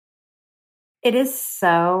It is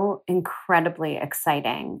so incredibly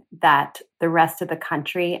exciting that the rest of the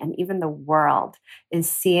country and even the world is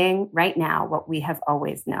seeing right now what we have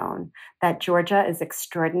always known, that Georgia is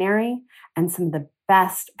extraordinary and some of the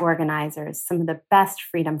best organizers, some of the best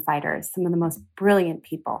freedom fighters, some of the most brilliant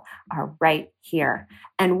people are right here.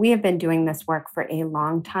 And we have been doing this work for a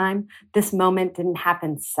long time. This moment didn't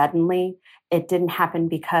happen suddenly. It didn't happen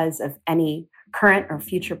because of any current or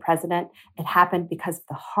future president. It happened because of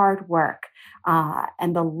the hard work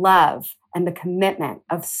and the love and the commitment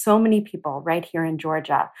of so many people right here in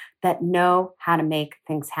Georgia that know how to make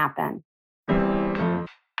things happen.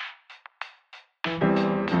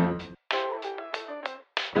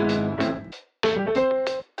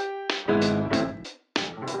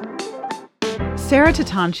 Sarah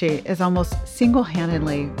Tatanchi is almost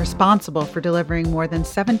single-handedly responsible for delivering more than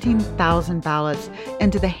 17,000 ballots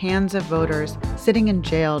into the hands of voters sitting in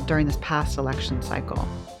jail during this past election cycle.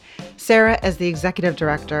 Sarah is the executive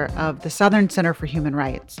director of the Southern Center for Human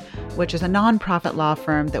Rights, which is a nonprofit law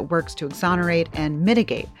firm that works to exonerate and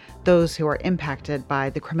mitigate those who are impacted by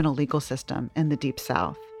the criminal legal system in the Deep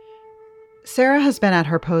South. Sarah has been at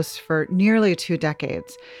her post for nearly 2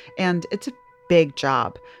 decades, and it's a big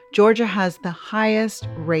job. Georgia has the highest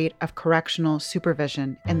rate of correctional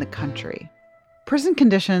supervision in the country. Prison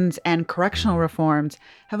conditions and correctional reforms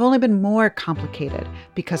have only been more complicated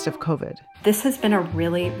because of COVID. This has been a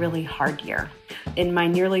really, really hard year. In my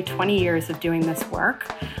nearly 20 years of doing this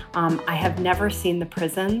work, I have never seen the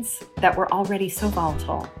prisons that were already so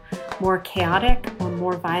volatile more chaotic or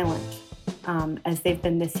more violent as they've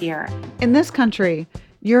been this year. In this country,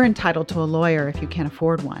 you're entitled to a lawyer if you can't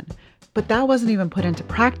afford one. But that wasn't even put into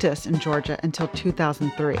practice in Georgia until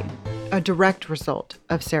 2003, a direct result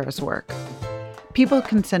of Sarah's work. People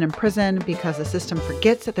can sit in prison because the system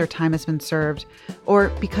forgets that their time has been served or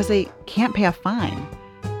because they can't pay a fine.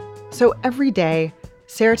 So every day,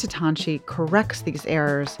 Sarah Tatanchi corrects these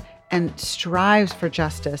errors and strives for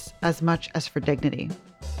justice as much as for dignity.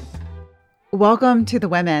 Welcome to The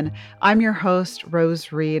Women. I'm your host,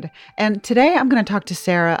 Rose Reed, and today I'm going to talk to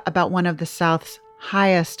Sarah about one of the South's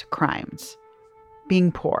highest crimes,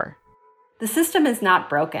 being poor. The system is not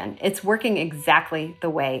broken. It's working exactly the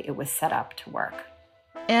way it was set up to work.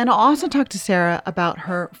 And I'll also talk to Sarah about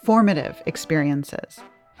her formative experiences.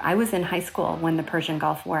 I was in high school when the Persian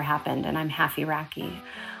Gulf War happened, and I'm half Iraqi.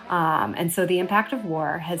 And so the impact of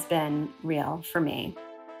war has been real for me.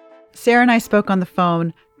 Sarah and I spoke on the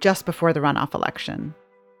phone just before the runoff election.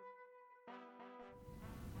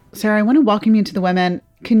 Sarah, I want to welcome you to The Women.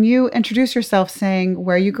 Can you introduce yourself saying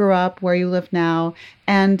where you grew up, where you live now,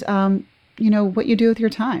 and, what you do with your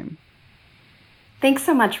time? Thanks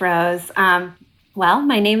so much, Rose. Well,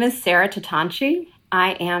 my name is Sarah Tatanchi.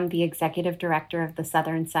 I am the executive director of the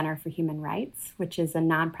Southern Center for Human Rights, which is a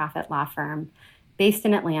nonprofit law firm based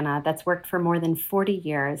in Atlanta that's worked for more than 40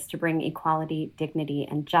 years to bring equality, dignity,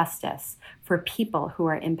 and justice for people who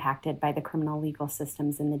are impacted by the criminal legal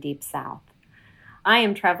systems in the Deep South. I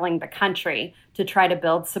am traveling the country to try to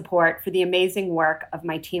build support for the amazing work of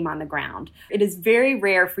my team on the ground. It is very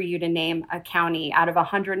rare for you to name a county out of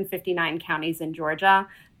 159 counties in Georgia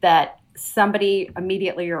that somebody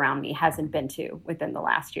immediately around me hasn't been to within the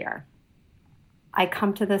last year. I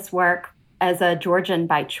come to this work as a Georgian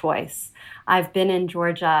by choice. I've been in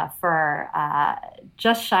Georgia for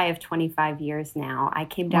just shy of 25 years now. I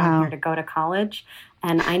came down here to go to college,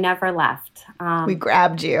 and I never left. We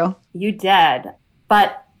grabbed you. You did.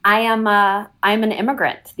 But I'm an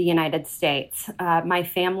immigrant to the United States. My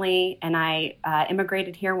family and I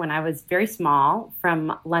immigrated here when I was very small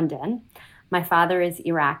from London. My father is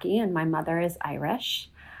Iraqi and my mother is Irish.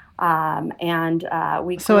 We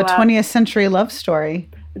So a 20th century love story.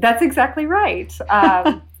 That's exactly right.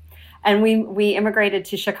 And we immigrated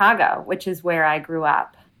to Chicago, which is where I grew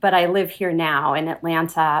up. But I live here now in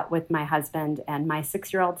Atlanta with my husband and my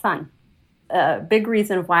 6-year-old son. A big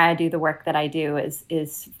reason of why I do the work that I do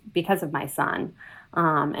is because of my son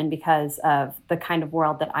and because of the kind of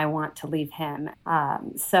world that I want to leave him.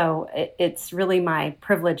 So it's really my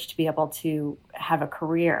privilege to be able to have a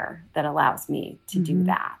career that allows me to do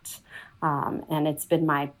that. And it's been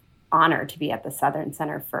my honor to be at the Southern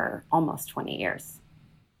Center for almost 20 years.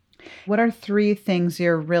 What are 3 things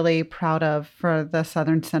you're really proud of for the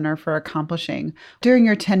Southern Center for accomplishing during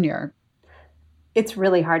your tenure? It's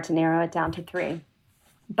really hard to narrow it down to 3.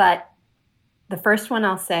 But the first one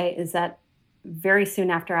I'll say is that very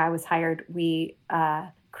soon after I was hired, we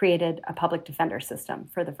created a public defender system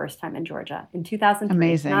for the first time in Georgia in 2003.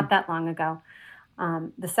 Amazing. Not that long ago.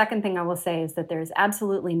 The second thing I will say is that there's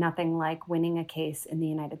absolutely nothing like winning a case in the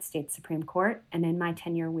United States Supreme Court. And in my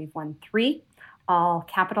tenure, we've won 3, all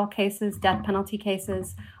capital cases, death penalty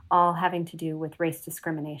cases, all having to do with race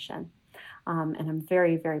discrimination. And I'm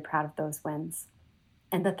very, very proud of those wins.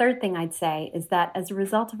 And the third thing I'd say is that as a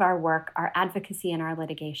result of our work, our advocacy, and our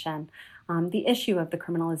litigation, the issue of the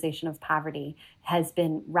criminalization of poverty has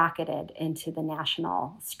been rocketed into the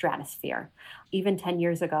national stratosphere. Even 10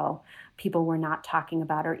 years ago, people were not talking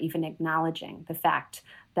about or even acknowledging the fact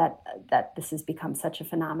that this has become such a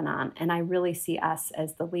phenomenon. And I really see us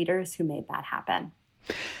as the leaders who made that happen.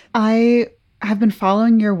 I have been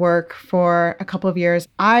following your work for a couple of years.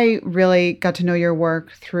 I really got to know your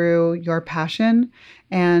work through your passion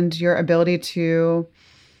and your ability to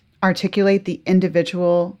articulate the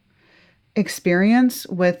individual experience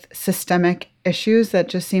with systemic issues that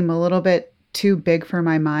just seem a little bit too big for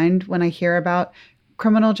my mind when I hear about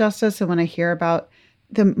criminal justice and when I hear about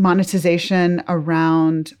the monetization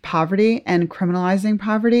around poverty and criminalizing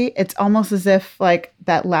poverty. It's almost as if like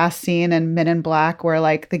that last scene in Men in Black where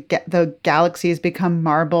like the galaxies become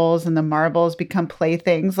marbles and the marbles become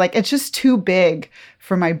playthings. Like it's just too big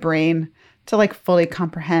for my brain to like fully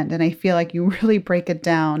comprehend. And I feel like you really break it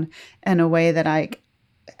down in a way that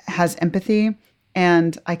has empathy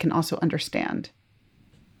and I can also understand.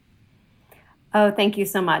 Oh, thank you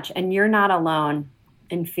so much. And you're not alone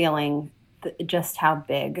in feeling just how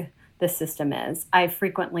big the system is. I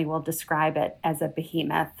frequently will describe it as a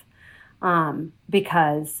behemoth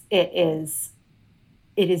because it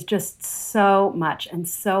is just so much and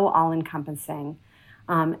so all-encompassing.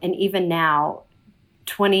 And even now,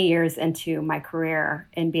 20 years into my career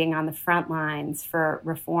in being on the front lines for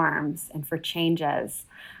reforms and for changes,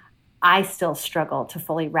 I still struggle to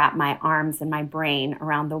fully wrap my arms and my brain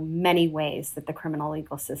around the many ways that the criminal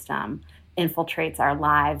legal system infiltrates our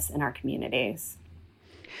lives and our communities.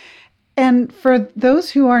 And for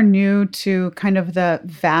those who are new to kind of the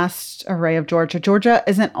vast array of Georgia, Georgia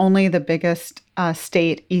isn't only the biggest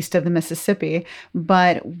state east of the Mississippi,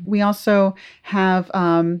 but we also have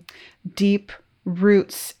deep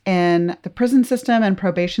roots in the prison system and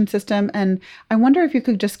probation system. And I wonder if you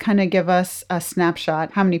could just kind of give us a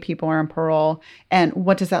snapshot, how many people are on parole and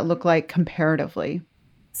what does that look like comparatively?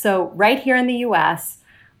 So right here in the U.S.,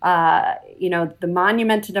 the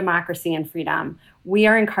monument to democracy and freedom, we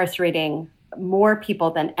are incarcerating more people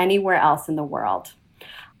than anywhere else in the world.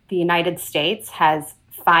 The United States has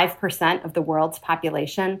 5% of the world's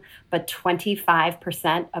population, but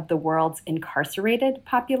 25% of the world's incarcerated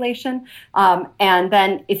population. And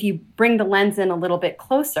then if you bring the lens in a little bit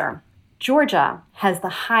closer, Georgia has the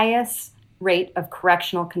highest rate of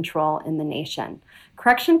correctional control in the nation.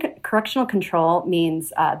 Correctional control means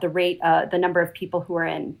the number of people who are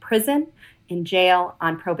in prison, in jail,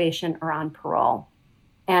 on probation, or on parole.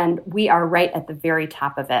 And we are right at the very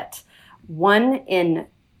top of it. 1 in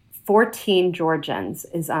 14 Georgians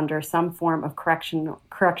is under some form of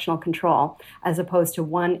correctional control, as opposed to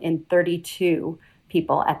 1 in 32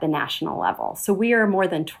 people at the national level. So we are more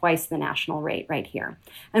than twice the national rate right here.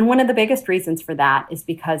 And one of the biggest reasons for that is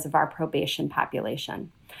because of our probation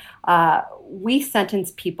population. We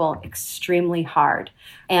sentence people extremely hard,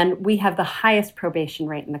 and we have the highest probation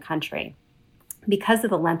rate in the country because of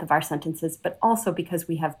the length of our sentences, but also because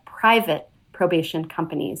we have private probation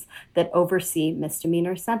companies that oversee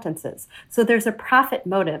misdemeanor sentences. So there's a profit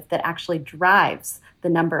motive that actually drives the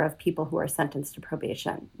number of people who are sentenced to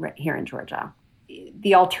probation right here in Georgia.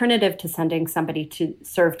 The alternative to sending somebody to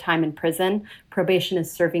serve time in prison, probation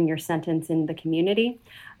is serving your sentence in the community.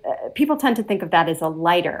 People tend to think of that as a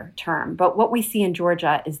lighter term, but what we see in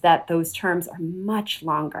Georgia is that those terms are much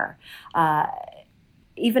longer,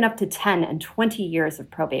 even up to 10 and 20 years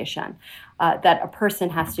of probation, that a person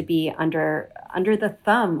has to be under the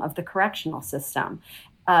thumb of the correctional system.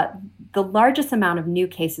 The largest amount of new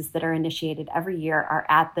cases that are initiated every year are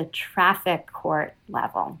at the traffic court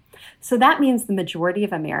level. So that means the majority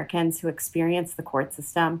of Americans who experience the court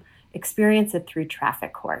system experience it through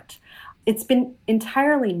traffic court. It's been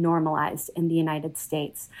entirely normalized in the United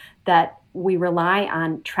States that we rely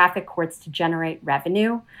on traffic courts to generate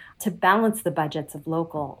revenue to balance the budgets of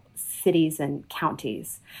local cities and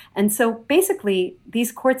counties. And so basically,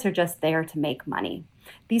 these courts are just there to make money.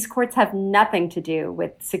 These courts have nothing to do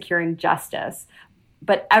with securing justice,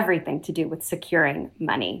 but everything to do with securing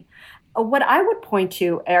money. What I would point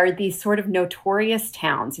to are these sort of notorious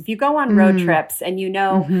towns. If you go on road trips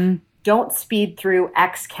and don't speed through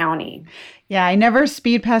X county. Yeah, I never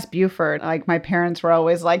speed past Buford. Like my parents were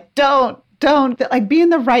always like, don't, like be in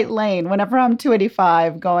the right lane whenever I'm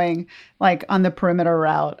 285 going like on the perimeter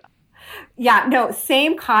route. Yeah, no,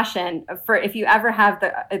 same caution for if you ever have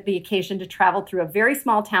the occasion to travel through a very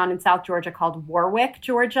small town in South Georgia called Warwick,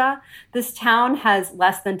 Georgia. This town has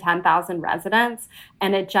less than 10,000 residents,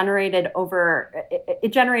 and it generated over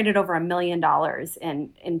 $1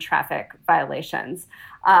 million in traffic violations.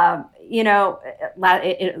 A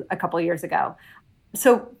couple of years ago.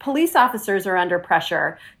 So police officers are under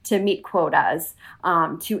pressure to meet quotas,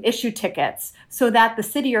 to issue tickets so that the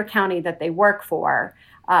city or county that they work for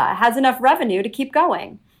has enough revenue to keep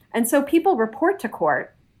going. And so people report to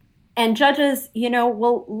court, and judges,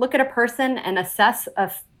 will look at a person and assess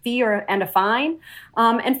a fee and a fine.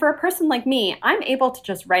 And for a person like me, I'm able to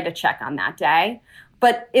just write a check on that day.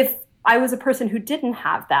 But if I was a person who didn't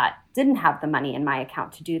have the money in my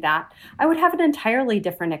account to do that, I would have an entirely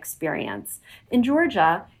different experience. In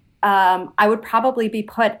Georgia, I would probably be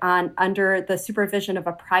put under the supervision of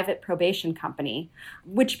a private probation company,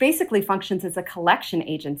 which basically functions as a collection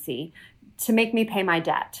agency to make me pay my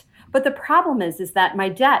debt. But the problem is that my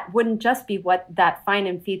debt wouldn't just be what that fine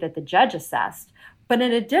and fee that the judge assessed, but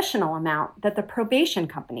an additional amount that the probation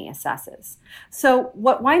company assesses. So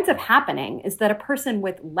what winds up happening is that a person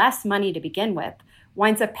with less money to begin with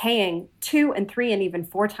winds up paying 2 and 3 and even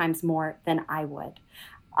 4 times more than I would.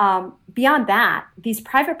 Beyond that, these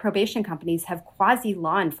private probation companies have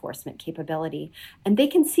quasi-law enforcement capability, and they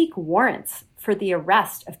can seek warrants for the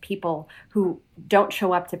arrest of people who don't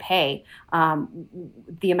show up to pay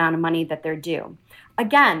the amount of money that they're due.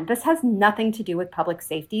 Again, this has nothing to do with public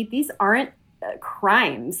safety. These aren't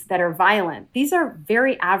crimes that are violent. These are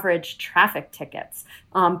very average traffic tickets.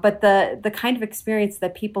 But the kind of experience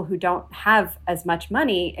that people who don't have as much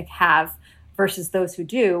money have versus those who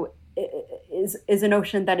do is a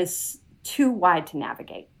notion that is too wide to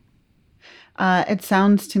navigate. It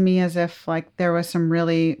sounds to me as if there was some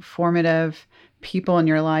really formative people in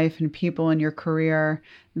your life and people in your career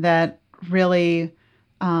that really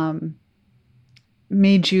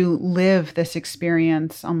made you live this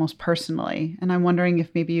experience almost personally. And I'm wondering if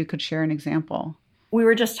maybe you could share an example. We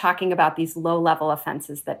were just talking about these low-level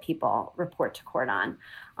offenses that people report to court on.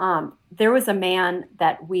 There was a man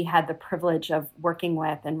that we had the privilege of working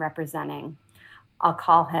with and representing. I'll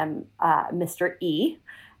call him Mr. E.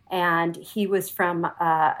 And he was from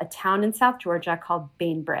a town in South Georgia called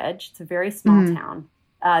Bainbridge. It's a very small town.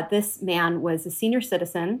 This man is a senior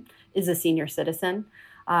citizen,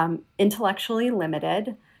 intellectually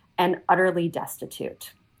limited, and utterly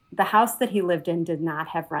destitute. The house that he lived in did not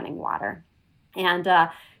have running water. And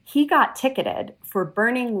he got ticketed for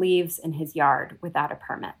burning leaves in his yard without a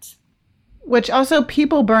permit. Which also,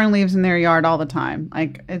 people burn leaves in their yard all the time.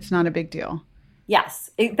 It's not a big deal. Yes,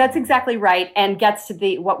 that's exactly right. And gets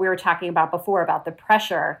to what we were talking about before about the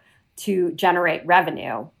pressure to generate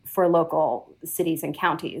revenue for local cities and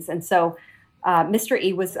counties. And so Mr.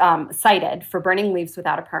 E was cited for burning leaves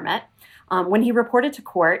without a permit. When he reported to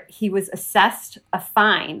court, he was assessed a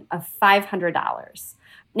fine of $500.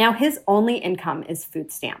 Now, his only income is food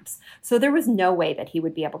stamps. So there was no way that he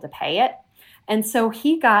would be able to pay it. And so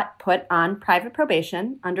he got put on private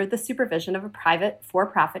probation under the supervision of a private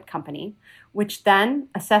for-profit company, which then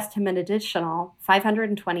assessed him an additional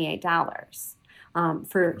 $528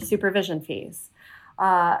 for supervision fees.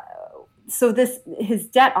 So his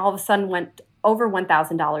debt all of a sudden went over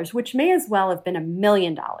 $1,000, which may as well have been $1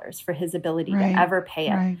 million for his ability to ever pay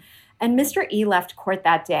it. Right. And Mr. E left court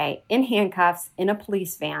that day in handcuffs in a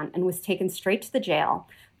police van and was taken straight to the jail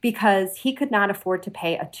because he could not afford to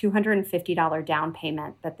pay a $250 down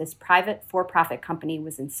payment that this private for-profit company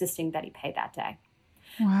was insisting that he pay that day.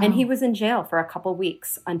 Wow. And he was in jail for a couple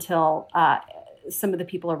weeks until some of the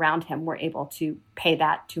people around him were able to pay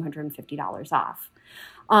that $250 off.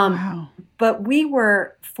 Wow. But we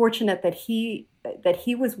were fortunate that he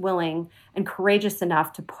was willing and courageous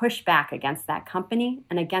enough to push back against that company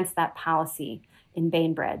and against that policy in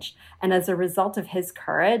Bainbridge. And as a result of his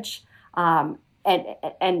courage and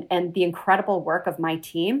the incredible work of my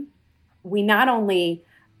team, we not only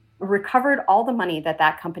recovered all the money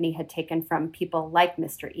that company had taken from people like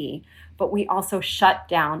Mr. E, but we also shut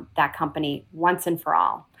down that company once and for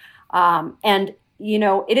all.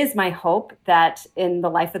 It is my hope that in the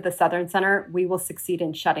life of the Southern Center, we will succeed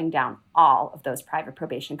in shutting down all of those private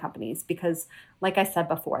probation companies because, like I said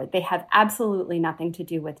before, they have absolutely nothing to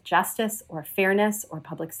do with justice or fairness or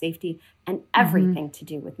public safety and everything to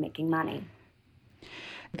do with making money.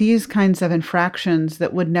 These kinds of infractions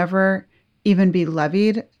that would never even be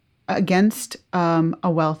levied against a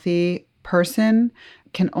wealthy person,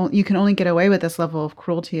 you can only get away with this level of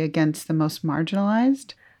cruelty against the most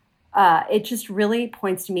marginalized. It just really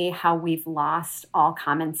points to me how we've lost all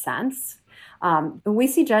common sense. We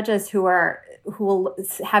see judges who will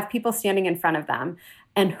have people standing in front of them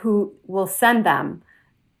and who will send them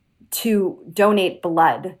to donate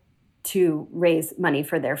blood to raise money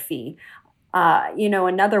for their fee.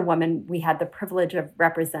 Another woman we had the privilege of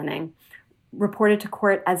representing reported to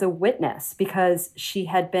court as a witness because she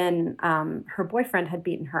had been, her boyfriend had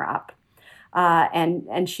beaten her up.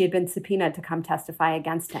 And she had been subpoenaed to come testify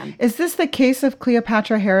against him. Is this the case of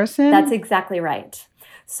Cleopatra Harrison? That's exactly right.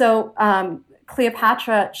 So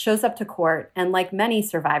Cleopatra shows up to court, and like many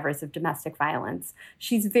survivors of domestic violence,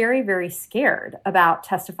 she's very, very scared about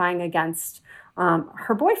testifying against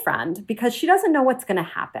her boyfriend because she doesn't know what's going to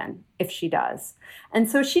happen if she does. And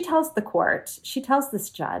so she tells the court, she tells this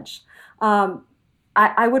judge,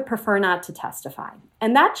 I would prefer not to testify.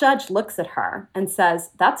 And that judge looks at her and says,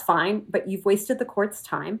 that's fine, but you've wasted the court's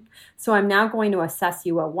time. So I'm now going to assess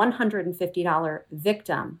you a $150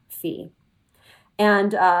 victim fee.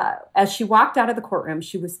 And as she walked out of the courtroom,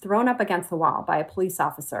 she was thrown up against the wall by a police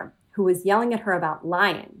officer who was yelling at her about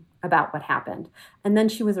lying about what happened. And then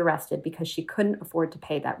she was arrested because she couldn't afford to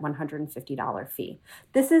pay that $150 fee.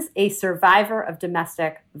 This is a survivor of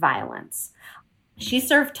domestic violence. She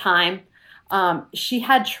served time. She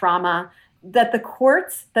had trauma that the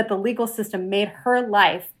courts, that the legal system made her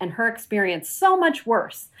life and her experience so much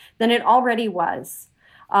worse than it already was.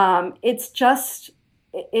 It's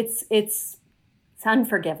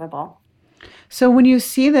unforgivable. So when you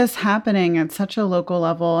see this happening at such a local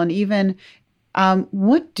level, and even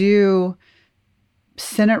what do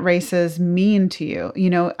Senate races mean to you?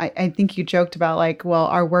 I think you joked about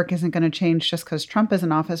our work isn't going to change just because Trump is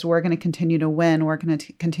in office. We're going to continue to win. We're going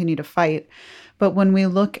to continue to fight. But when we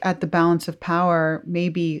look at the balance of power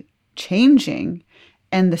maybe changing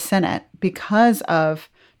in the Senate because of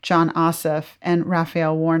Jon Ossoff and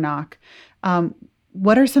Raphael Warnock,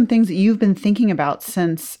 what are some things that you've been thinking about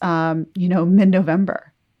since, mid-November?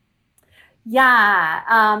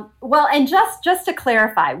 Yeah. Well, and just to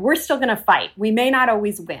clarify, we're still going to fight. We may not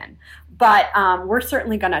always win, but we're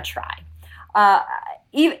certainly going to try.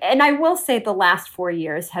 And I will say the last 4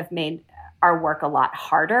 years have made our work a lot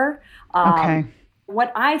harder. Okay.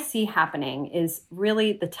 What I see happening is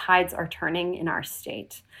really the tides are turning in our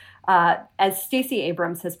state. As Stacey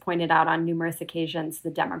Abrams has pointed out on numerous occasions, the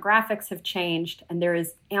demographics have changed, and there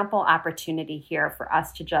is ample opportunity here for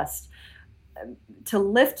us to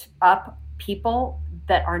lift up people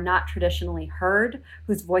that are not traditionally heard,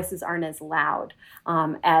 whose voices aren't as loud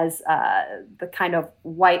as the kind of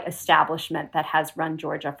white establishment that has run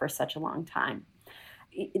Georgia for such a long time.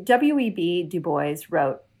 W.E.B. Du Bois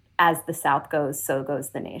wrote, "As the South goes, so goes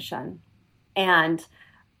the nation." And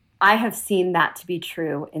I have seen that to be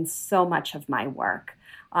true in so much of my work.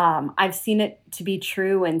 I've seen it to be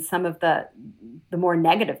true in some of the more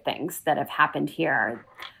negative things that have happened here.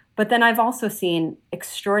 But then I've also seen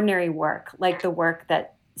extraordinary work, like the work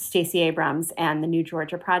that Stacey Abrams and the New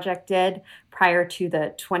Georgia Project did prior to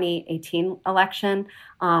the 2018 election,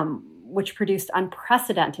 which produced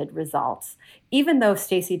unprecedented results. Even though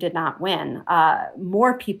Stacey did not win,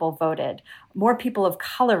 more people voted, more people of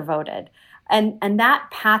color voted. And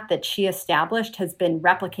that path that she established has been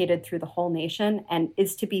replicated through the whole nation and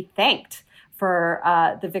is to be thanked for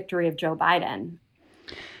the victory of Joe Biden.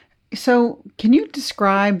 So can you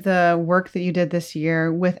describe the work that you did this year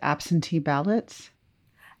with absentee ballots?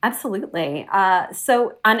 Absolutely.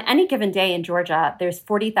 So on any given day in Georgia, there's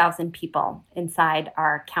 40,000 people inside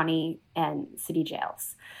our county and city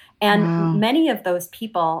jails. And Wow. Many of those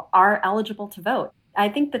people are eligible to vote. I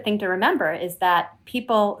think the thing to remember is that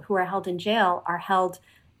people who are held in jail are held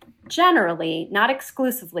generally, not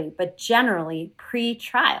exclusively, but generally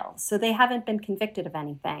pre-trial. So they haven't been convicted of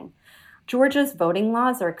anything. Georgia's voting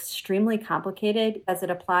laws are extremely complicated as it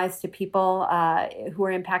applies to people who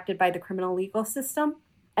are impacted by the criminal legal system.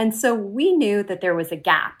 And so we knew that there was a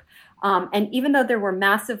gap. And even though there were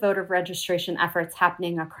massive voter registration efforts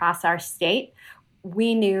happening across our state,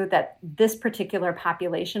 we knew that this particular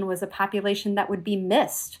population was a population that would be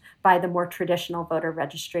missed by the more traditional voter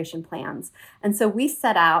registration plans. And so we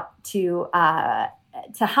set out to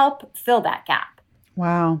help fill that gap.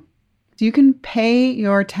 Wow. So you can pay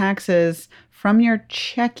your taxes from your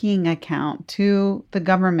checking account to the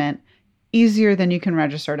government easier than you can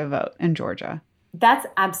register to vote in Georgia. That's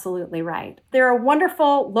absolutely right. There are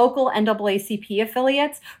wonderful local NAACP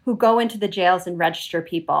affiliates who go into the jails and register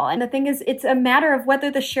people. And the thing is, it's a matter of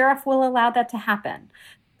whether the sheriff will allow that to happen.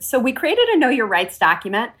 So we created a Know Your Rights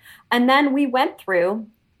document, and then we went through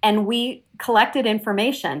and we collected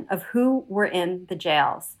information of who were in the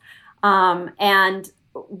jails. And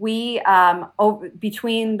we,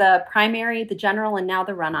 between the primary, the general, and now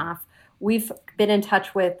the runoff, We've been in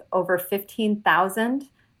touch with over 15,000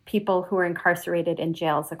 people who are incarcerated in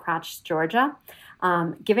jails across Georgia,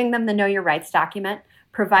 giving them the Know Your Rights document,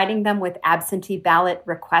 providing them with absentee ballot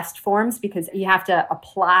request forms because you have to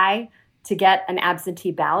apply to get an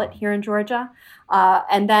absentee ballot here in Georgia,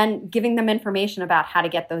 and then giving them information about how to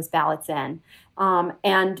get those ballots in.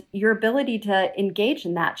 And your ability to engage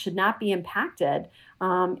in that should not be impacted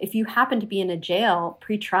if you happen to be in a jail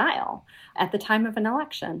pre-trial at the time of an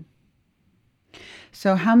election.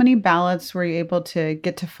 So how many ballots were you able to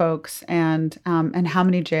get to folks, and how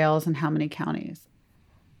many jails and how many counties?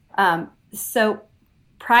 So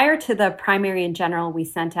prior to the primary in general, we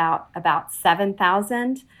sent out about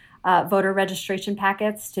 7,000 voter registration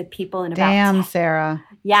packets to people in about Sarah.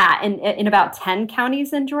 Yeah, in about 10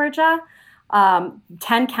 counties in Georgia,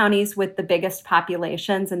 10 counties with the biggest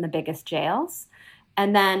populations and the biggest jails.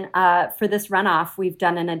 And then for this runoff, we've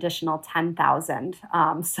done an additional 10,000,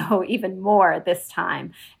 so even more this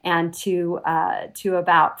time, and to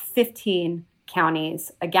about 15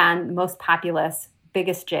 counties, again, the most populous,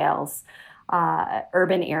 biggest jails,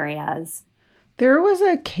 urban areas. There was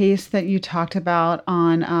a case that you talked about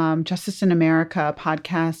on Justice in America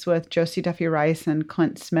podcast with Josie Duffy Rice and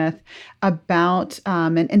Clint Smith about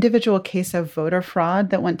an individual case of voter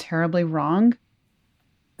fraud that went terribly wrong.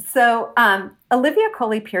 So Olivia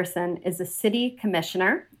Coley Pearson is a city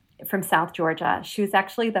commissioner from South Georgia. She was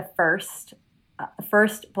actually the first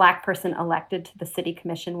Black person elected to the city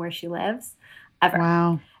commission where she lives ever.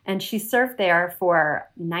 Wow. And she served there for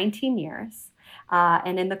 19 years.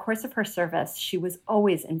 And in the course of her service, she was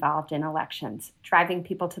always involved in elections, driving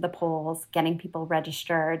people to the polls, getting people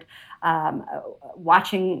registered,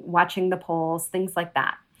 watching the polls, things like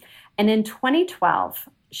that. And in 2012,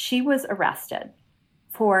 she was arrested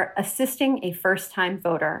for assisting a first-time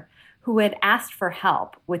voter who had asked for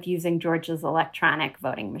help with using Georgia's electronic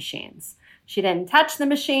voting machines. She didn't touch the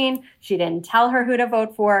machine. She didn't tell her who to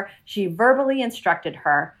vote for. She verbally instructed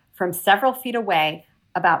her from several feet away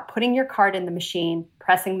about putting your card in the machine,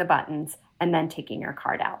 pressing the buttons, and then taking your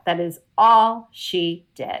card out. That is all she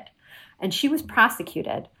did. And she was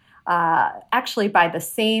prosecuted actually by the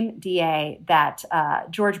same DA that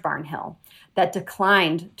George Barnhill, that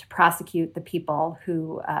declined to prosecute the people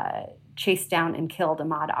who chased down and killed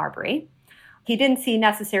Ahmaud Arbery. He didn't see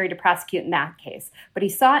necessary to prosecute in that case, but he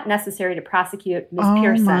saw it necessary to prosecute Ms.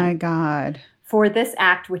 Pearson. Oh my God. For this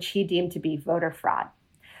act, which he deemed to be voter fraud.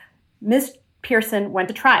 Ms. Pearson went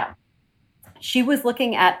to trial. She was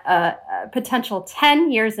looking at a potential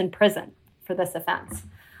 10 years in prison for this offense.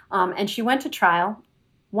 And she went to trial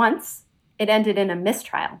once. It ended in a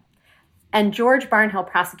mistrial. And George Barnhill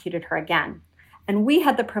prosecuted her again. And we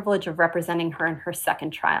had the privilege of representing her in her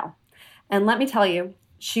second trial. And let me tell you,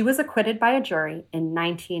 she was acquitted by a jury in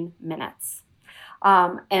 19 minutes.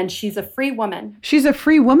 And she's a free woman. She's a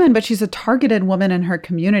free woman, but she's a targeted woman in her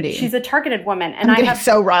community. She's a targeted woman. And I'm getting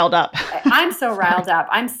so riled up. I'm so riled up.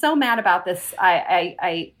 I'm so mad about this.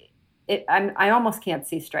 I almost can't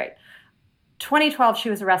see straight. 2012, she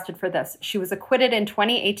was arrested for this. She was acquitted in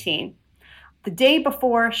 2018. The day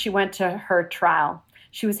before she went to her trial,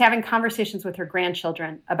 she was having conversations with her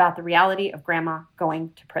grandchildren about the reality of grandma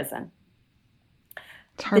going to prison.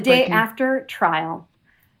 The day after trial,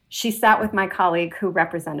 she sat with my colleague who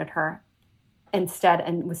represented her instead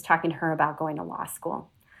and was talking to her about going to law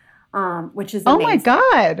school, which is amazing. Oh my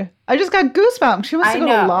God. I just got goosebumps. She wants to go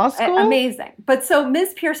to law school? Amazing. But so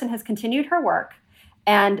Ms. Pearson has continued her work.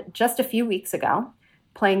 And just a few weeks ago,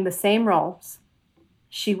 playing the same roles,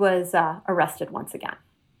 she was arrested once again.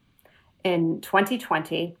 In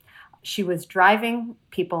 2020, she was driving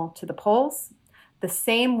people to the polls. The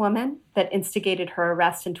same woman that instigated her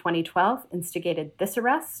arrest in 2012 instigated this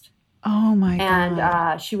arrest. Oh, my God.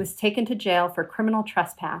 And she was taken to jail for criminal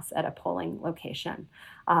trespass at a polling location.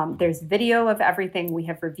 There's video of everything. We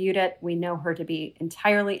have reviewed it. We know her to be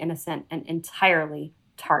entirely innocent and entirely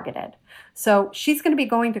targeted. So she's going to be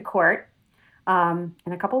going to court in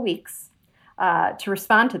a couple weeks to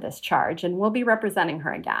respond to this charge, and we'll be representing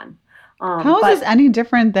her again. How is this any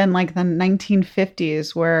different than like the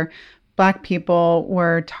 1950s where Black people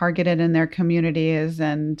were targeted in their communities?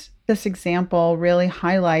 And this example really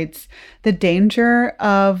highlights the danger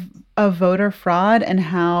of voter fraud and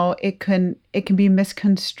how it can be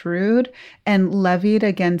misconstrued and levied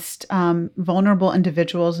against vulnerable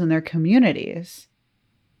individuals in their communities.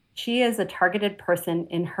 She is a targeted person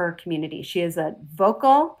in her community. She is a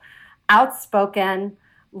vocal, outspoken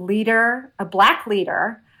leader, a Black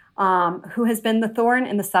leader, who has been the thorn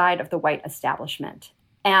in the side of the white establishment.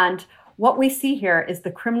 And what we see here is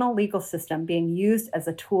the criminal legal system being used as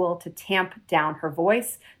a tool to tamp down her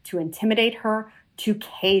voice, to intimidate her, to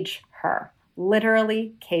cage her,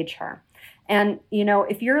 literally cage her. And, you know,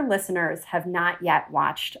 if your listeners have not yet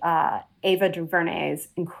watched Ava DuVernay's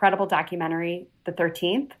incredible documentary, The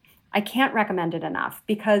 13th, I can't recommend it enough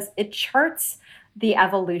because it charts the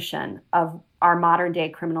evolution of our modern day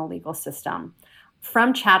criminal legal system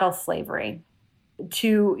from chattel slavery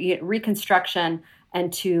to Reconstruction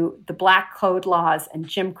and to the Black Code laws and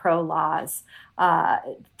Jim Crow laws,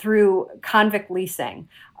 through convict leasing,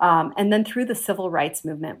 and then through the civil rights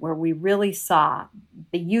movement, where we really saw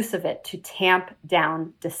the use of it to tamp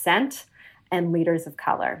down dissent and leaders of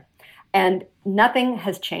color. And nothing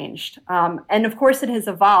has changed. And of course, it has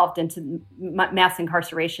evolved into mass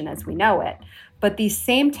incarceration as we know it. But these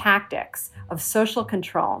same tactics of social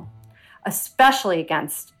control, especially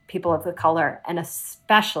against people of the color and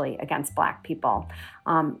especially against Black people,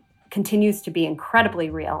 continues to be incredibly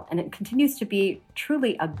real. And it continues to be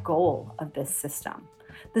truly a goal of this system.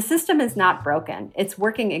 The system is not broken. It's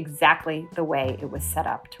working exactly the way it was set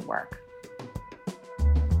up to work.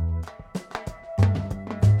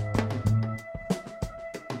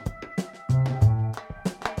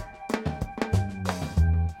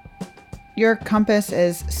 Your compass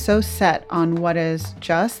is so set on what is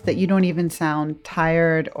just that you don't even sound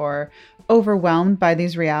tired or overwhelmed by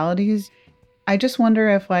these realities. I just wonder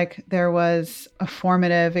if there was a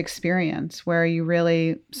formative experience where you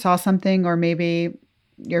really saw something, or maybe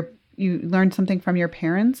you learned something from your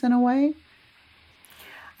parents in a way.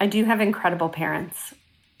 I do have incredible parents,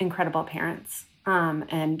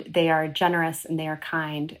 and they are generous and they are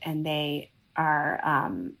kind, and they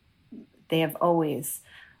have always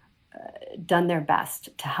done their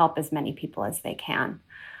best to help as many people as they can.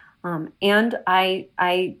 And I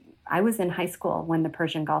was in high school when the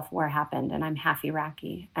Persian Gulf War happened, and I'm half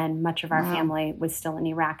Iraqi, and much of our family was still in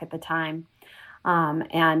Iraq at the time.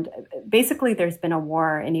 And basically, there's been a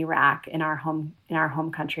war in Iraq in our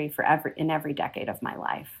home country in every decade of my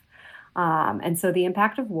life. And so the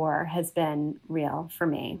impact of war has been real for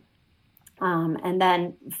me. And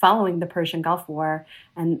then following the Persian Gulf War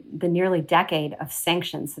and the nearly decade of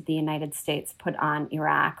sanctions that the United States put on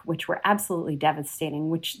Iraq, which were absolutely devastating,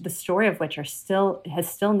 which the story of which has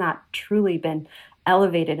still not truly been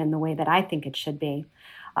elevated in the way that I think it should be.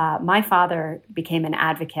 My father became an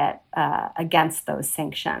advocate against those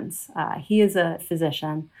sanctions. He is a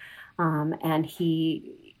physician, and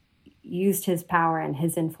he used his power and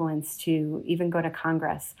his influence to even go to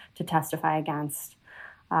Congress to testify against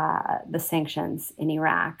the sanctions in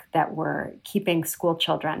Iraq that were keeping school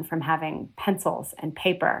children from having pencils and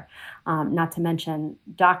paper, not to mention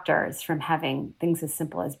doctors from having things as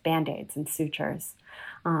simple as Band-Aids and sutures.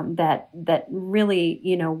 That really,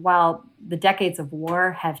 while the decades of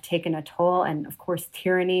war have taken a toll, and of course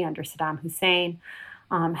tyranny under Saddam Hussein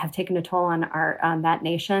have taken a toll on that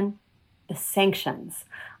nation, the sanctions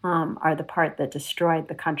are the part that destroyed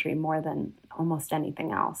the country more than almost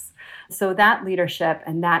anything else. So that leadership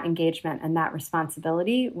and that engagement and that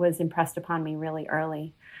responsibility was impressed upon me really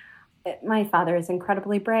early. My father is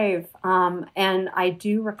incredibly brave, and I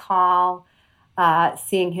do recall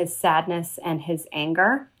seeing his sadness and his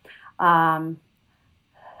anger. I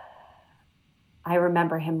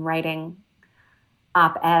remember him writing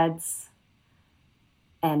op-eds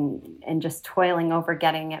and just toiling over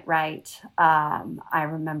getting it right. I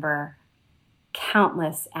remember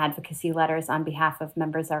countless advocacy letters on behalf of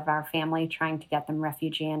members of our family trying to get them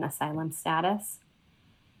refugee and asylum status.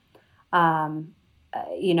 And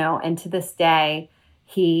to this day,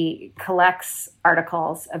 he collects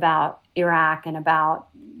articles about Iraq and about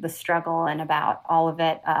the struggle and about all of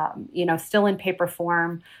it, still in paper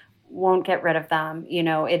form, won't get rid of them.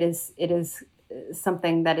 It is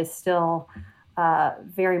something that is still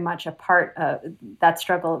very much a part of that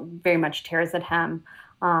struggle, very much tears at him,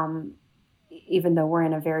 even though we're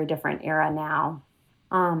in a very different era now.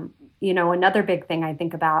 Another big thing I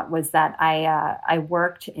think about was that I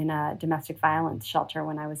worked in a domestic violence shelter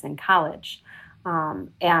when I was in college.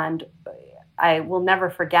 And I will never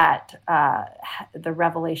forget the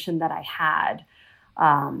revelation that I had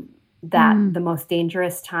that the most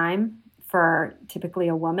dangerous time for typically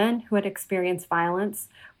a woman who had experienced violence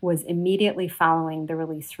was immediately following the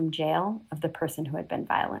release from jail of the person who had been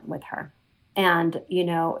violent with her. And,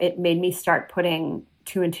 it made me start putting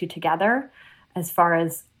two and two together as far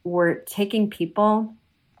as we're taking people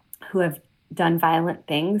who have done violent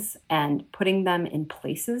things and putting them in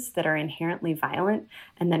places that are inherently violent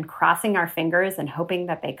and then crossing our fingers and hoping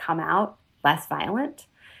that they come out less violent.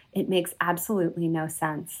 It makes absolutely no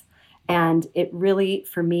sense. And it really,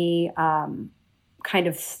 for me, kind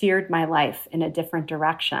of steered my life in a different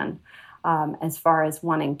direction as far as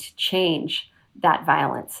wanting to change that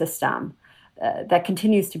violent system. that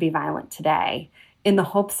continues to be violent today in the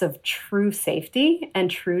hopes of true safety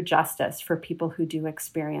and true justice for people who do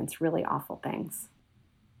experience really awful things.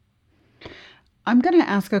 I'm going to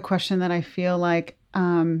ask a question that I feel like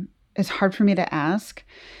is hard for me to ask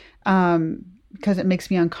because it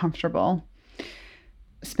makes me uncomfortable.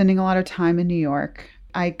 Spending a lot of time in New York,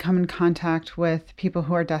 I come in contact with people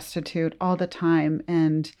who are destitute all the time.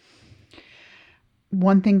 And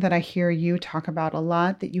one thing that I hear you talk about a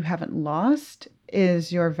lot that you haven't lost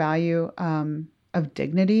is your value of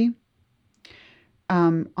dignity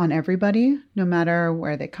on everybody, no matter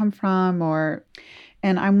where they come from,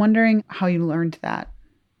 and I'm wondering how you learned that.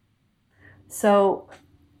 So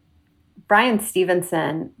Bryan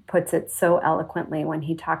Stevenson puts it so eloquently when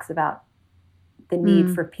he talks about the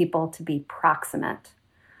need for people to be proximate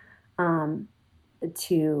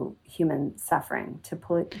to human suffering,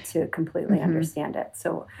 to completely understand it.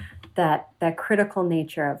 So that critical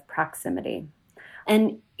nature of proximity.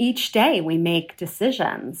 And each day we make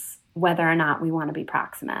decisions whether or not we want to be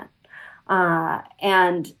proximate.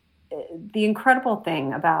 And the incredible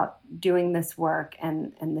thing about doing this work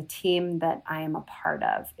and the team that I am a part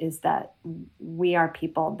of is that we are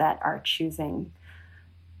people that are choosing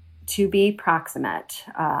to be proximate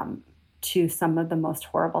to some of the most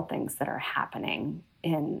horrible things that are happening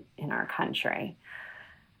in our country.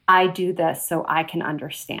 I do this so I can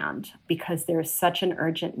understand, because there is such an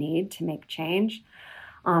urgent need to make change.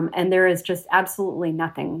 And there is just absolutely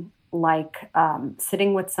nothing like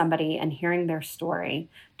sitting with somebody and hearing their story.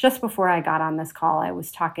 Just before I got on this call, I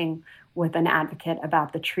was talking with an advocate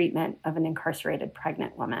about the treatment of an incarcerated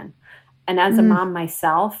pregnant woman. And as a mom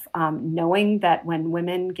myself, knowing that when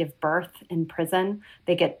women give birth in prison,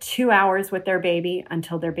 they get 2 hours with their baby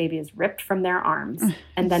until their baby is ripped from their arms.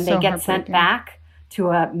 And then they get sent back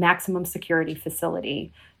to a maximum security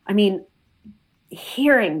facility. I mean,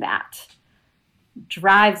 hearing that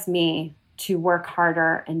drives me to work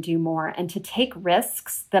harder and do more and to take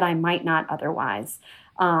risks that I might not otherwise.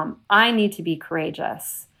 I need to be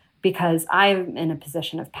courageous because I'm in a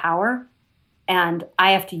position of power and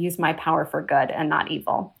I have to use my power for good and not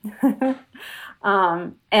evil.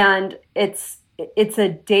 And it's a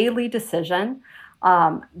daily decision.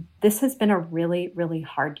 This has been a really, really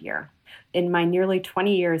hard year. In my nearly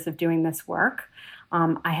 20 years of doing this work,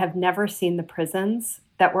 I have never seen the prisons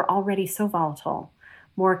that were already so volatile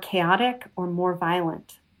more chaotic or more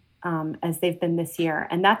violent as they've been this year.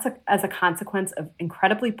 And that's as a consequence of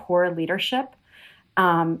incredibly poor leadership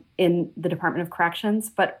in the Department of Corrections,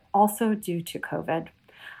 but also due to COVID.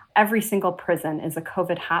 Every single prison is a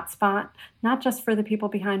COVID hotspot, not just for the people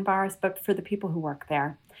behind bars, but for the people who work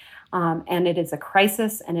there. And it is a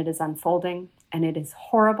crisis, and it is unfolding, and it is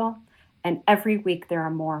horrible. And every week there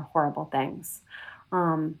are more horrible things.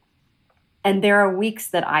 And there are weeks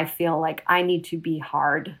that I feel like I need to be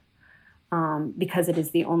hard because it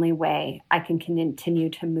is the only way I can continue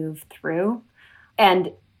to move through.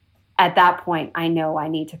 And at that point, I know I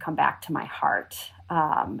need to come back to my heart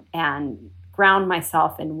and ground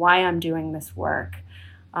myself in why I'm doing this work,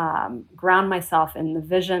 ground myself in the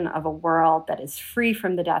vision of a world that is free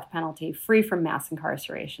from the death penalty, free from mass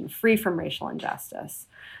incarceration, free from racial injustice,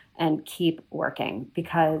 and keep working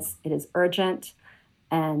because it is urgent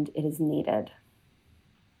and it is needed.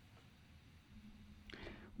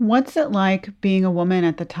 What's it like being a woman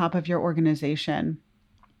at the top of your organization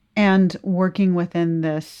and working within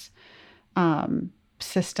this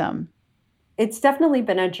system? It's definitely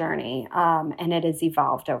been a journey, and it has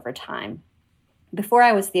evolved over time. Before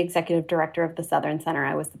I was the executive director of the Southern Center,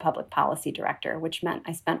 I was the public policy director, which meant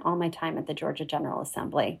I spent all my time at the Georgia General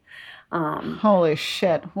Assembly. Holy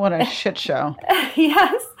shit. What a shit show.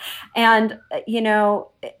 Yes. And,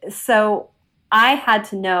 so I had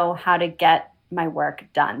to know how to get my work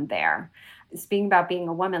done there. Speaking about being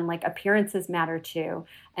a woman, like appearances matter too.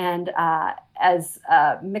 And as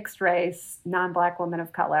a mixed race, non-Black woman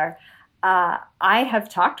of color, I have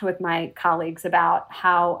talked with my colleagues about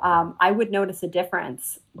how I would notice a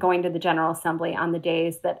difference going to the General Assembly on the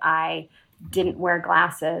days that I didn't wear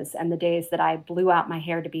glasses and the days that I blew out my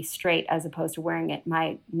hair to be straight as opposed to wearing it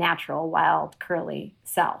my natural, wild, curly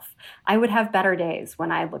self. I would have better days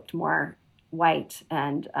when I looked more white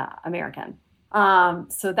and American.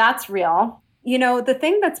 So that's real. The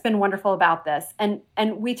thing that's been wonderful about this, and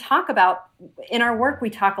we talk about, in our work, we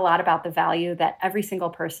talk a lot about the value that every single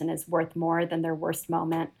person is worth more than their worst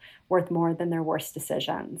moment, worth more than their worst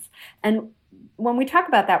decisions. And when we talk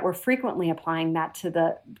about that, we're frequently applying that to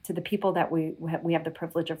the people that we have the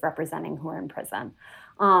privilege of representing who are in prison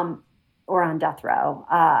or on death row.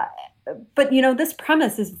 But, you know, this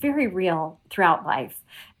premise is very real throughout life.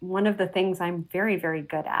 One of the things I'm very, very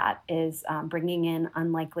good at is bringing in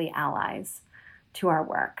unlikely allies to our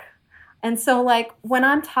work. And so, like, when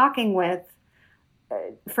I'm talking with,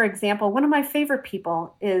 for example, one of my favorite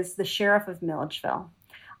people is the sheriff of Milledgeville.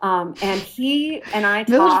 And he and I talk.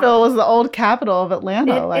 Milledgeville was the old capital of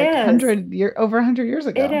Atlanta, It like is. over 100 years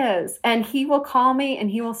It ago. is. And he will call me and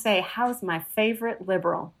he will say, "How's my favorite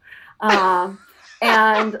liberal?" Um,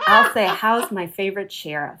 and I'll say, "How's my favorite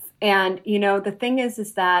sheriff?" And, you know, the thing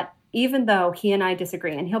is that even though he and I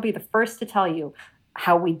disagree, and he'll be the first to tell you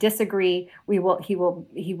how we disagree, he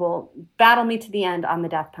will battle me to the end on the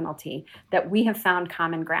death penalty, that we have found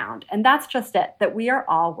common ground. And that's just it, that we are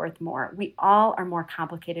all worth more. We all are more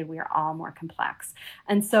complicated. We are all more complex.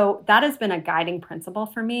 And so that has been a guiding principle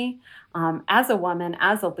for me, as a woman,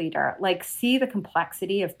 as a leader, like, see the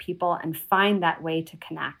complexity of people and find that way to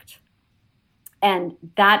connect. And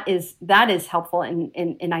that is helpful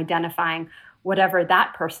in identifying whatever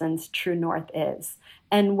that person's true north is,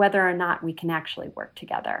 and whether or not we can actually work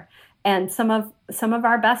together. And some of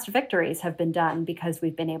our best victories have been done because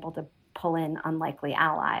we've been able to pull in unlikely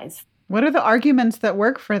allies. What are the arguments that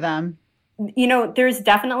work for them? You know, there's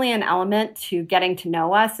definitely an element to getting to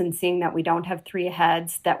know us and seeing that we don't have three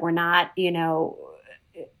heads, that we're not, you know,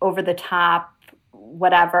 over the top,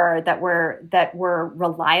 whatever, that we're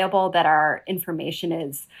reliable, that our information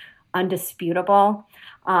is undisputable.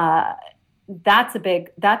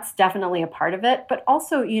 That's definitely a part of it. But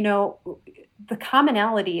also, you know, the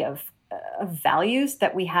commonality of values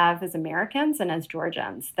that we have as Americans and as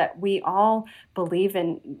Georgians, that we all believe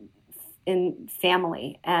in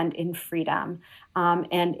family and in freedom,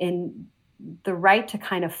 and in the right to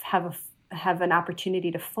kind of have an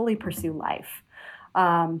opportunity to fully pursue life.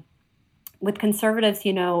 With conservatives,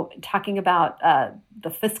 you know, talking about the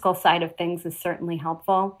fiscal side of things is certainly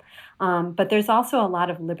helpful. But there's also a lot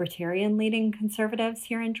of libertarian-leaning conservatives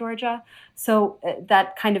here in Georgia. So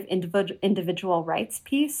that kind of individual rights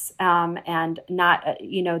piece, and not,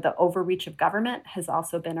 you know, the overreach of government, has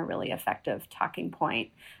also been a really effective talking point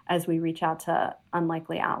as we reach out to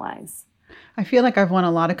unlikely allies. I feel like I've won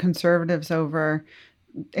a lot of conservatives over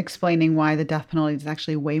explaining why the death penalty is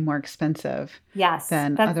actually way more expensive Yes,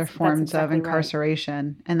 than other that's forms of exactly right.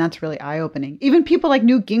 incarceration. And that's really eye-opening. Even people like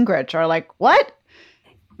Newt Gingrich are like, what?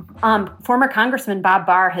 Former Congressman Bob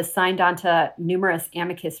Barr has signed on to numerous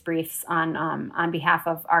amicus briefs on behalf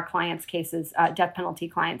of our clients' cases, death penalty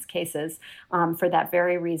clients' cases, for that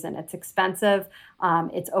very reason. It's expensive.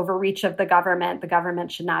 It's overreach of the government. The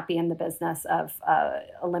government should not be in the business of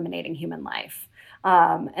eliminating human life.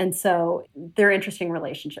 And so they're interesting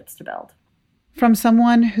relationships to build. From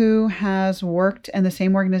someone who has worked in the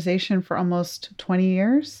same organization for almost 20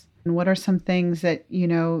 years, and what are some things that, you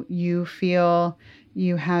know, you feel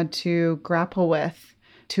you had to grapple with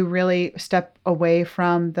to really step away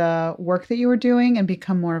from the work that you were doing and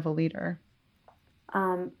become more of a leader?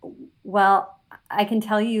 Well, I can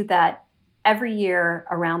tell you that every year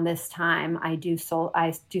around this time, I do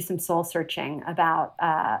some soul searching about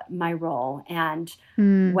my role and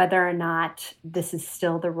whether or not this is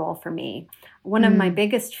still the role for me. One of my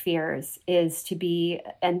biggest fears is to be,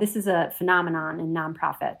 and this is a phenomenon in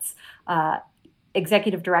nonprofits,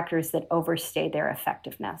 executive directors that overstay their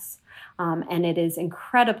effectiveness. And it is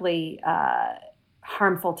incredibly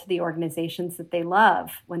harmful to the organizations that they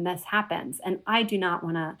love when this happens. And I do not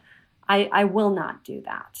want to, I will not do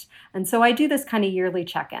that. And so I do this kind of yearly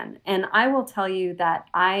check-in. And I will tell you that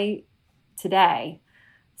I, today,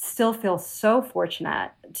 still feel so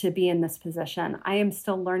fortunate to be in this position. I am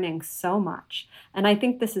still learning so much. And I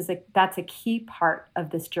think that's a key part of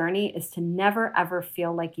this journey, is to never, ever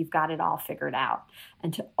feel like you've got it all figured out,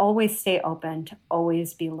 and to always stay open, to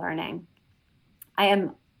always be learning. I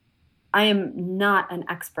am not an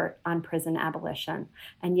expert on prison abolition,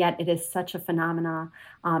 and yet it is such a phenomena,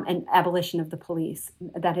 and abolition of the police,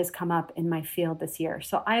 that has come up in my field this year.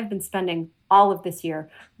 So I have been spending all of this year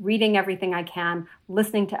reading everything I can,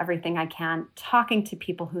 listening to everything I can, talking to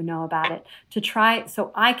people who know about it, to try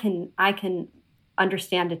so I can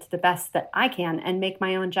understand it to the best that I can and make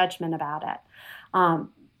my own judgment about it.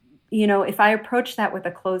 You know, if I approach that with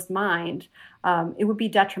a closed mind, it would be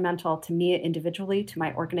detrimental to me individually, to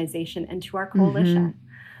my organization, and to our coalition.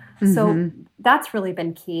 So that's really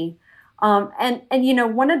been key. And you know,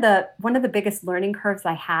 one of the biggest learning curves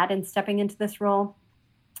I had in stepping into this role,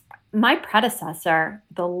 my predecessor,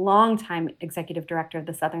 the longtime executive director of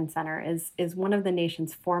the Southern Center, is one of the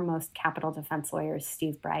nation's foremost capital defense lawyers,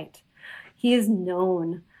 Steve Bright. He is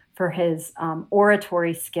known for his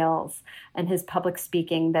oratory skills and his public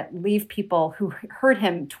speaking that leave people who heard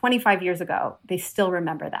him 25 years ago, they still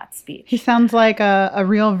remember that speech. He sounds like a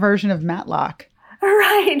real version of Matlock.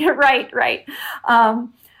 Right.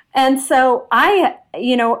 And so I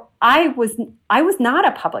was not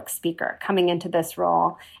a public speaker coming into this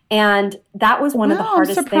role. And that was one of the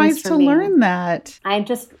hardest things for me. I'm surprised to learn that.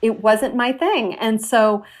 It wasn't my thing. And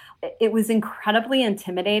so it was incredibly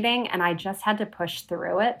intimidating, and I just had to push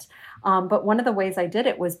through it. But one of the ways I did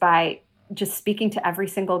it was by just speaking to every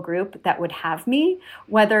single group that would have me,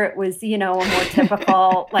 whether it was, a more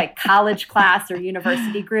typical like college class or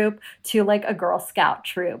university group to like a Girl Scout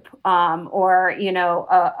troop, or,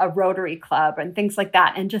 a Rotary club and things like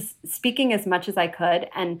that. And just speaking as much as I could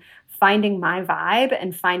and finding my vibe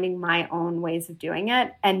and finding my own ways of doing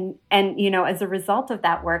it. And as a result of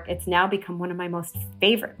that work, it's now become one of my most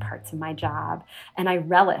favorite parts of my job. And I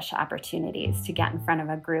relish opportunities to get in front of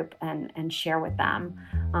a group and share with them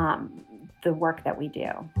the work that we do.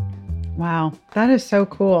 Wow, that is so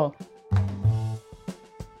cool.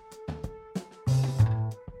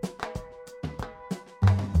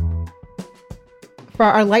 For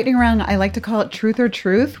our lightning round, I like to call it truth or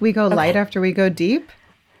truth. We go light after we go deep.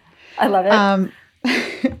 I love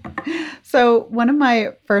it. So one of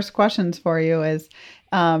my first questions for you is,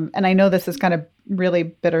 and I know this is kind of really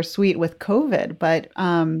bittersweet with COVID, but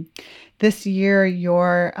this year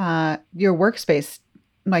your workspace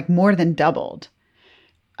like more than doubled.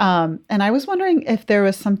 And I was wondering if there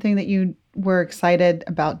was something that you were excited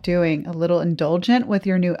about doing, a little indulgent with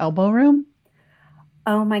your new elbow room.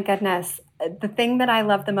 Oh my goodness. The thing that I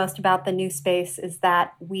love the most about the new space is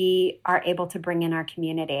that we are able to bring in our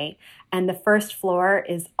community. And the first floor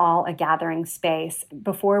is all a gathering space.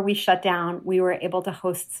 Before we shut down, we were able to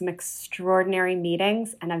host some extraordinary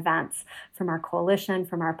meetings and events from our coalition,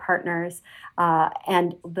 from our partners.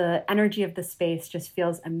 And the energy of the space just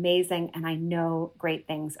feels amazing. And I know great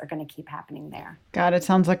things are going to keep happening there. God, it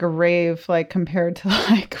sounds like a rave, like compared to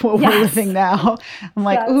like what we're living now. I'm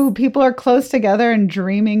like, ooh, people are close together and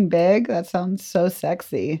dreaming big. That sounds so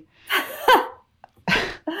sexy.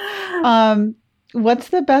 What's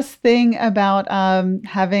the best thing about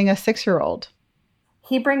having a 6-year-old?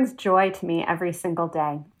 He brings joy to me every single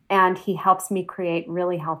day. And he helps me create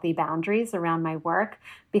really healthy boundaries around my work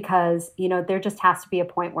because, there just has to be a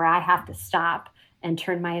point where I have to stop and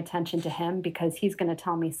turn my attention to him because he's going to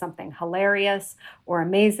tell me something hilarious or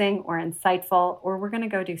amazing or insightful, or we're going to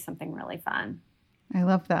go do something really fun. I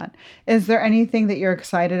love that. Is there anything that you're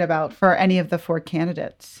excited about for any of the 4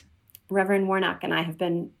 candidates? Reverend Warnock and I have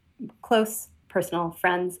been close personal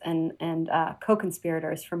friends and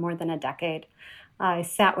co-conspirators for more than a decade. I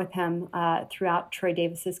sat with him throughout Troy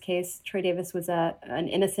Davis's case. Troy Davis was an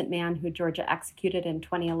innocent man who Georgia executed in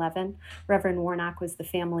 2011. Reverend Warnock was the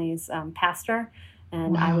family's pastor,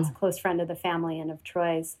 and I was a close friend of the family and of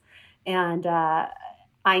Troy's. And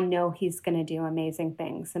I know he's going to do amazing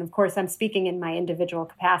things. And of course, I'm speaking in my individual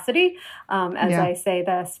capacity as I say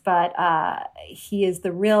this, but he is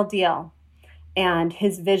the real deal. And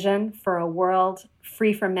his vision for a world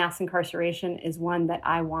free from mass incarceration is one that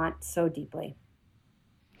I want so deeply.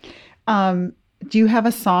 Do you have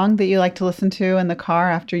a song that you like to listen to in the car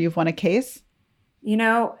after you've won a case?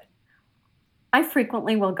 I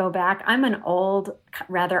frequently will go back. I'm an old,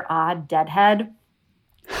 rather odd deadhead.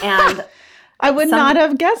 And I would not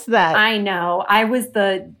have guessed that. I know. I was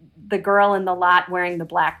the girl in the lot wearing the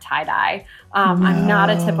black tie-dye. I'm not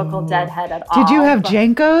a typical deadhead at all. Did you have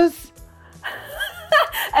Jankos?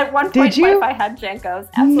 At one point, I had Jankos.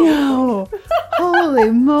 Absolutely. No,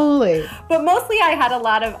 holy moly! But mostly, I had a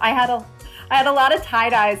lot of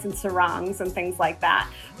tie-dyes and sarongs and things like that.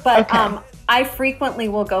 But I frequently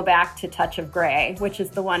will go back to Touch of Grey, which is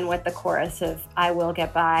the one with the chorus of "I will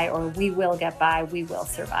get by" or "We will get by, we will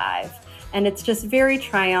survive." And it's just very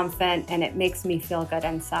triumphant, and it makes me feel good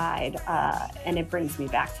inside, and it brings me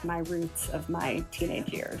back to my roots of my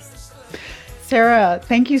teenage years. Sarah,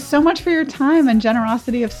 thank you so much for your time and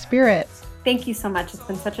generosity of spirit. Thank you so much. It's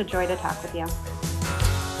been such a joy to talk with you.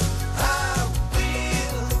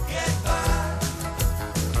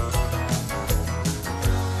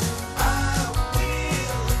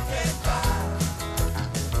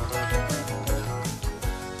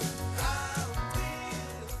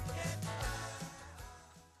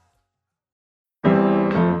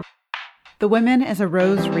 The Women is a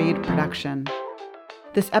Rose Reed production.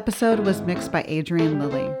 This episode was mixed by Adrian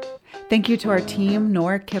Lilly. Thank you to our team,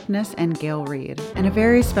 Nora Kipnis and Gail Reed, and a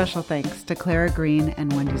very special thanks to Clara Green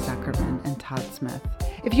and Wendy Zuckerman and Todd Smith.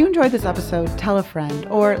 If you enjoyed this episode, tell a friend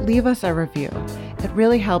or leave us a review. It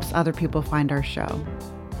really helps other people find our show.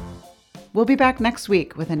 We'll be back next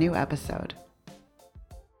week with a new episode.